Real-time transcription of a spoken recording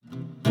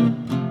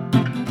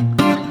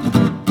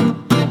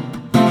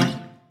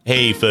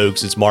Hey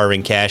folks, it's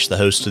Marvin Cash, the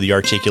host of The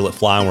Articulate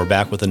Fly, and we're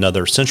back with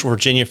another Central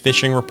Virginia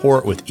fishing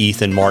report with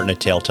Ethan Martin at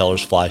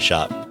TaleTellers Fly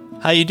Shop.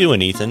 How you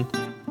doing, Ethan?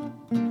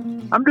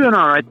 I'm doing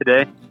all right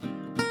today.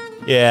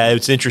 Yeah,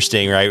 it's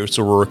interesting, right?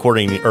 So we're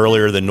recording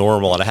earlier than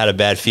normal, and I had a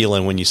bad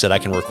feeling when you said I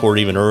can record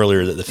even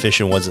earlier that the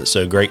fishing wasn't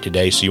so great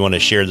today. So you want to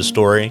share the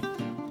story?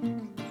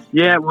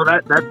 Yeah, well,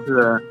 that's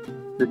the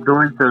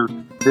joys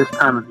of this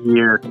time of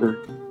year. Is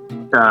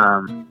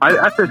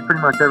I fish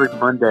pretty much every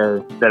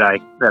Monday that I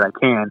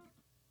can.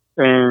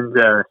 And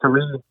so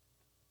we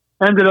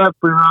ended up,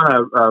 we were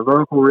on a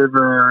local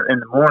river in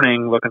the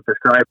morning looking for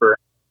striper,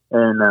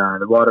 and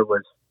the water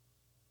was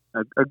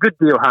a good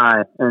deal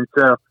high. And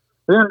so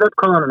we ended up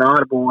calling an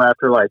audible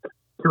after like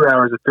 2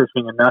 hours of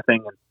fishing and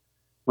nothing, and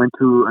went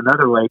to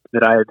another lake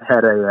that I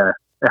had a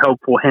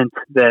helpful hint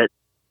that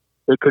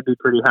it could be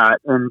pretty hot.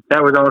 And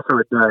that was also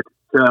a dud.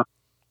 So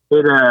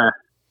it,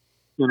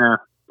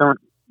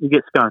 you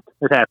get skunked.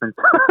 It happens.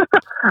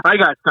 I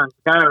got skunked.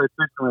 The guy I was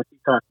fishing with,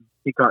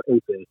 he caught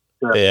 8 fish.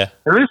 So yeah.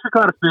 At least we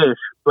caught a fish.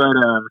 But,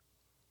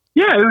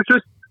 yeah, it was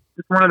just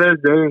one of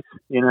those days,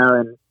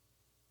 and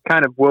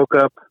kind of woke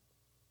up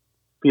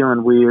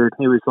feeling weird.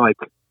 It was like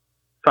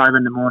 5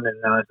 in the morning,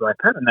 and I was like,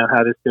 I don't know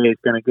how this day is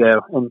going to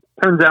go. And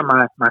turns out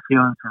my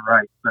feelings were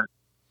right. But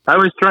I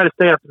always try to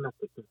stay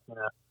optimistic.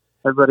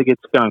 Everybody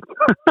gets skunked.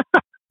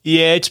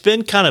 Yeah, it's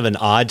been kind of an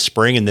odd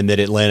spring in the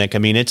Mid-Atlantic. I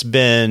mean, it's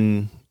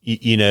been,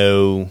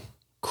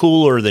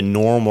 cooler than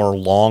normal or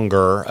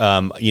longer.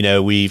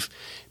 We've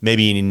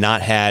maybe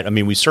not had,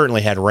 we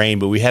certainly had rain,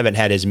 but we haven't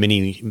had as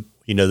many,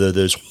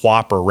 those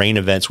whopper rain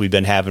events we've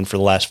been having for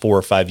the last 4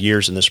 or 5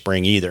 years in the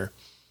spring either.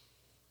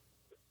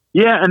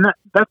 Yeah, and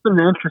that's been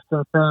the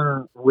interesting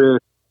thing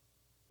with,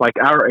 like,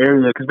 our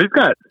area, because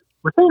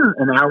within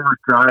an hour's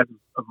drive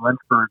of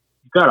Lynchburg,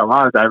 you've got a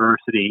lot of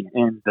diversity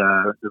in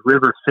the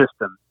river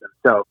systems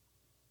themselves.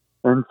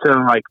 And so,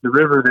 like, the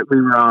river that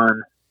we were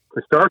on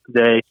to start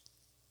today,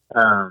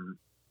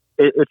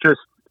 it just,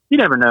 you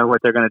never know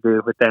what they're going to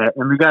do with that.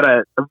 And we got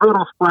a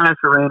little splash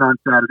of rain on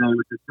Saturday,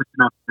 which is just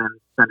enough to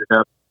send it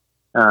up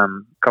a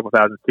couple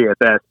thousand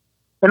CFS.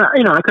 And,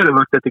 I could have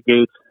looked at the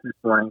gates this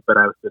morning, but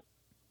I was just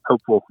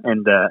hopeful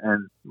and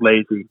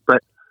lazy.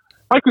 But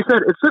like you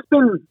said, it's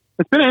been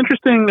an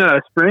interesting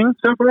spring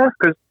so far,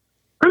 because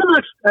pretty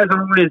much as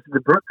always, the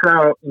brook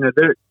trout,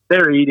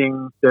 they're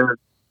eating,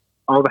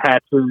 all the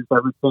hatches,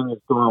 everything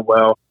is going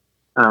well.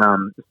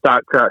 The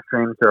stock trout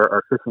streams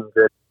are fishing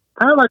good,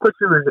 kind of like what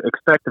you would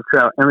expect of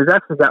trout, and we've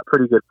actually got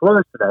pretty good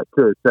flows for that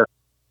too. So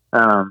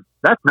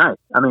that's nice.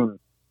 I mean,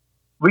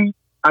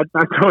 I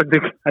told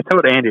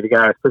Andy, the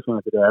guy I was fishing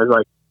with today, I was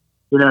like,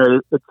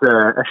 it's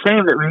a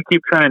shame that we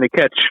keep trying to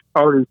catch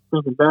all these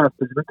stinking bass,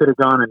 because we could have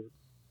gone and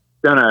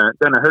done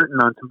a hurting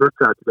on some brook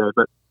trout today.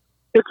 But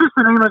it's just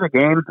the name of the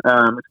game,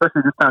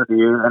 especially this time of the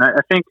year. And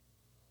I think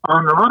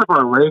on a lot of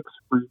our lakes,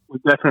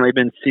 we've definitely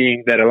been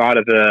seeing that a lot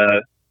of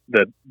the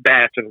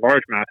bass and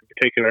largemouth in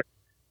particular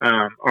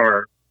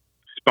are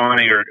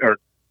spawning or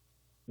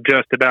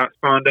just about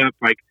spawned up.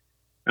 Like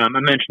I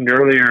mentioned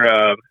earlier,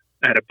 I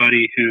had a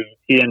buddy who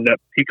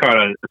he caught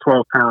a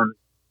 12-pound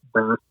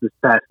bass this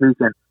past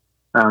weekend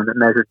that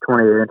measured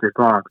 28 inches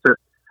long. So,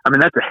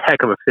 that's a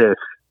heck of a fish.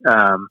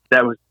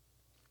 That was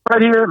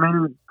right here,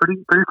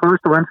 pretty close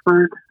to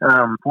Lynchburg,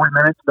 40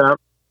 minutes about.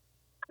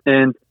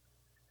 And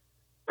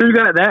so you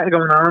got that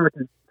going on with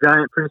the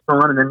giant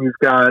pre-spawn, and then you've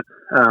got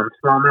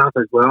smallmouth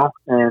as well.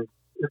 And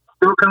it's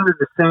still kind of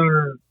the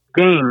same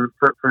game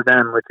for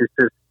them, which is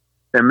just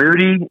they're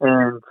moody,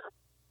 and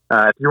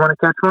if you want to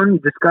catch one, you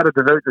just got to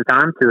devote the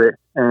time to it,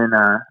 and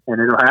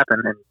it'll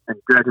happen, and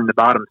dredging the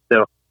bottom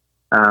still,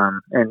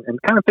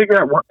 and kind of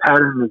figure out what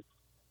pattern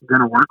is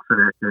going to work for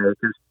that day,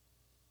 because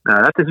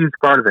that's a huge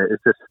part of it.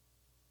 It's just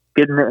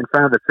getting it in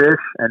front of the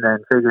fish and then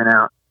figuring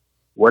out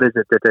what is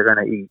it that they're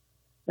going to eat,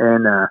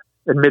 and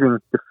admitting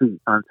defeat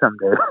on some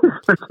days,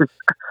 which is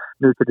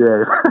new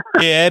today.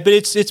 Yeah, but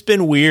it's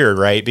been weird,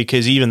 right?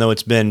 Because even though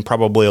it's been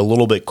probably a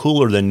little bit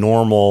cooler than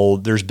normal,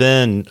 there's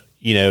been,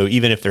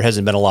 even if there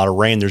hasn't been a lot of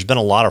rain, there's been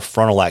a lot of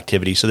frontal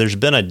activity. So there's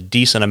been a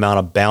decent amount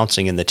of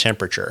bouncing in the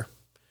temperature.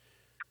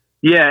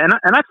 Yeah, and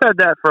I've said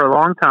that for a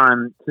long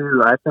time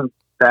too. I think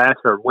bass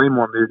are way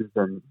more moody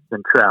than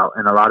trout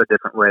in a lot of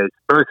different ways.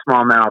 Both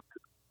smallmouth,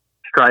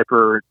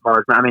 striper,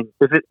 largemouth.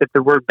 If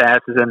the word bass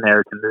is in there,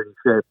 it's a moody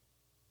fish.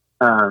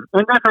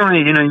 And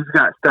definitely, you've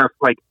got stuff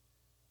like,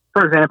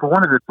 for example,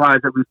 one of the flies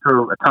that we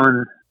throw a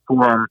ton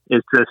for them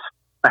is just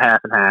a half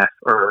and half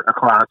or a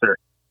clouser.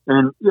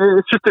 And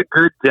it's just a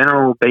good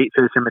general bait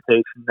fish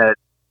imitation that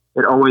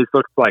it always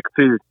looks like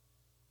food.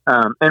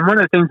 And one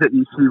of the things that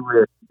you see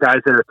with guys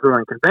that are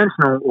throwing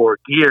conventional or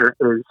gear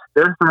is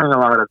they're throwing a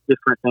lot of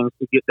different things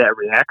to get that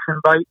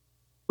reaction bite,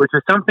 which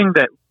is something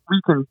that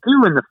we can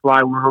do in the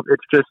fly world.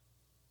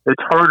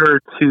 It's harder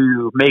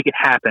to make it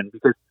happen,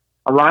 because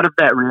a lot of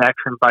that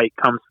reaction bite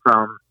comes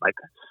from like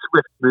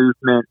swift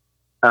movement,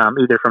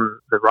 either from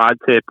the rod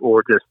tip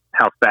or just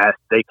how fast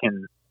they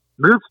can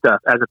move stuff,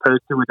 as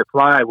opposed to with the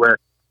fly, where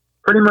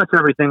pretty much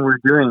everything we're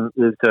doing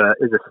is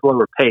a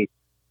slower pace.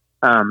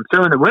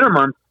 So in the winter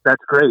months,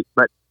 that's great,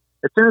 but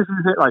as soon as you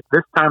hit like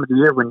this time of the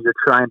year when you're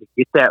trying to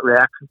get that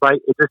reaction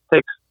bite, it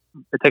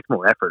takes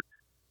more effort.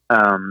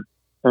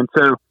 And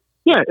so,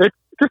 yeah, it's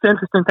just an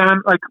interesting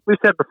time. Like we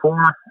said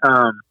before,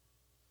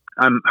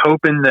 I'm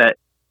hoping that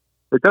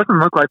it doesn't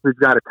look like we've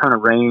got a ton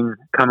of rain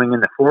coming in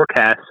the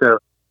forecast. So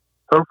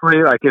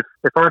hopefully, like if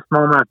our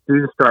smallmouth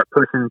do start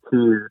pushing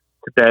to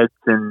beds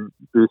and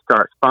do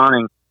start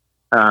spawning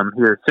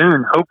here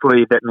soon,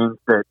 hopefully that means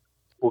that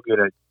we'll get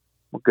a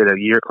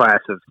year class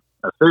of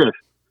fish.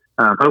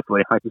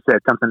 Hopefully, like you said,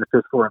 something to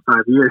fish 4 or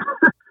 5 years.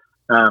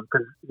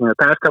 Because the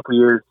past couple of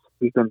years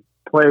we've been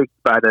plagued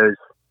by those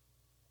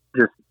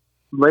just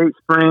late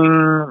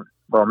spring,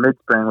 well,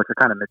 mid-spring, which are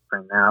kind of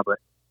mid-spring now, but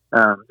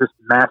just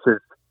massive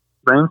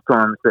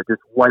rainstorms that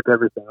just wipe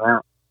everything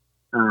out.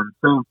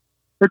 So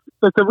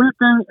it's a weird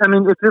thing. I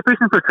mean, if you're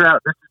fishing for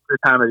trout, this is the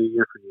time of the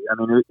year for you. I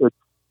mean,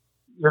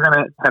 you're going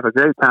to have a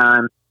great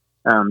time.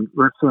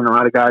 We're seeing a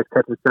lot of guys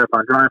catching stuff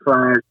on dry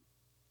flies.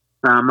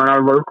 On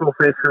our local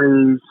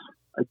fisheries,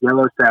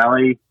 Yellow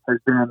Sally has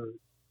been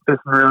fishing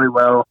really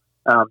well.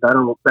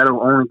 That'll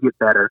only get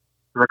better.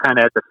 We're kind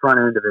of at the front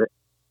end of it.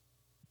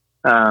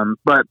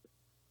 But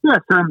yeah,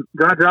 so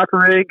go drop a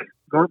rig,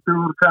 go up through a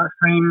little trout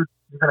stream,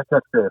 you're going to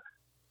catch fish.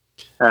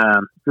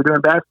 If you're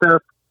doing bad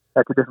stuff,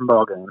 that's a different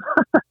ballgame.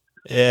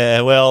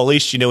 Yeah, well, at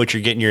least you know what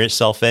you're getting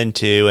yourself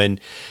into. And,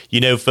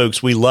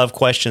 folks, we love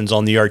questions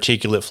on the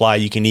articulate fly.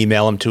 You can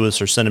email them to us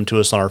or send them to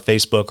us on our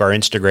Facebook, our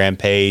Instagram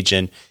page.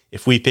 And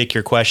if we pick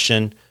your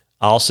question,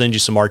 I'll send you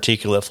some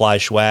articulate fly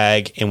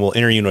swag, and we'll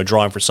enter you in a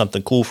drawing for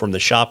something cool from the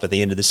shop at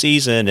the end of the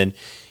season. And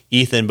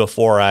Ethan,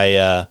 before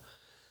I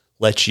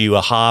let you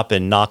hop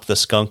and knock the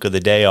skunk of the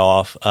day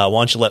off, why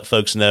don't you let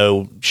folks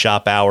know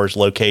shop hours,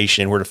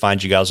 location, where to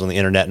find you guys on the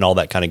internet, and all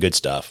that kind of good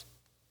stuff.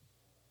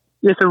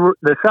 Yeah, so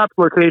the shop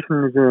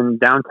location is in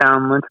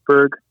downtown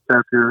Lynchburg. So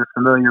if you're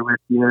familiar with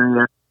the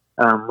area,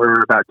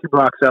 we're about 2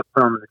 blocks up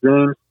from the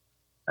James.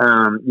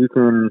 You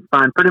can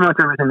find pretty much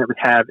everything that we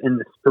have in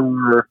the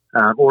store,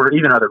 or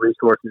even other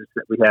resources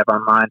that we have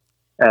online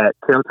at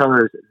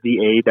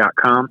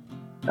TaleTellersVA.com.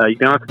 You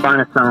can also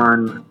find us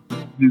on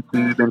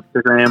YouTube,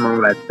 Instagram, all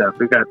that stuff.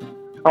 We've got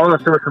all the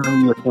social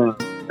media things.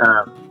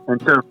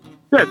 And so,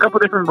 yeah, a couple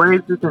different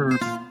ways you can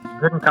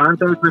get in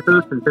contact with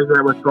us and figure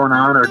out what's going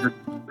on, or just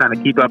kind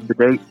of keep up to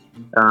date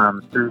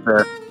through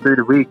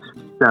the weeks.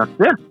 So,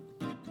 yeah.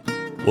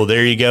 Well,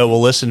 there you go.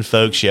 Well, listen,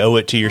 folks, you owe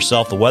it to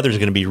yourself. The weather's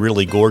going to be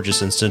really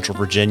gorgeous in Central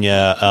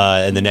Virginia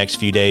in the next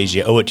few days.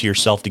 You owe it to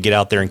yourself to get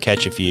out there and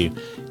catch a few.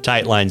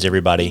 Tight lines,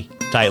 everybody.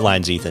 Tight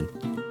lines, Ethan.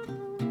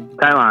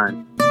 Tight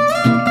lines.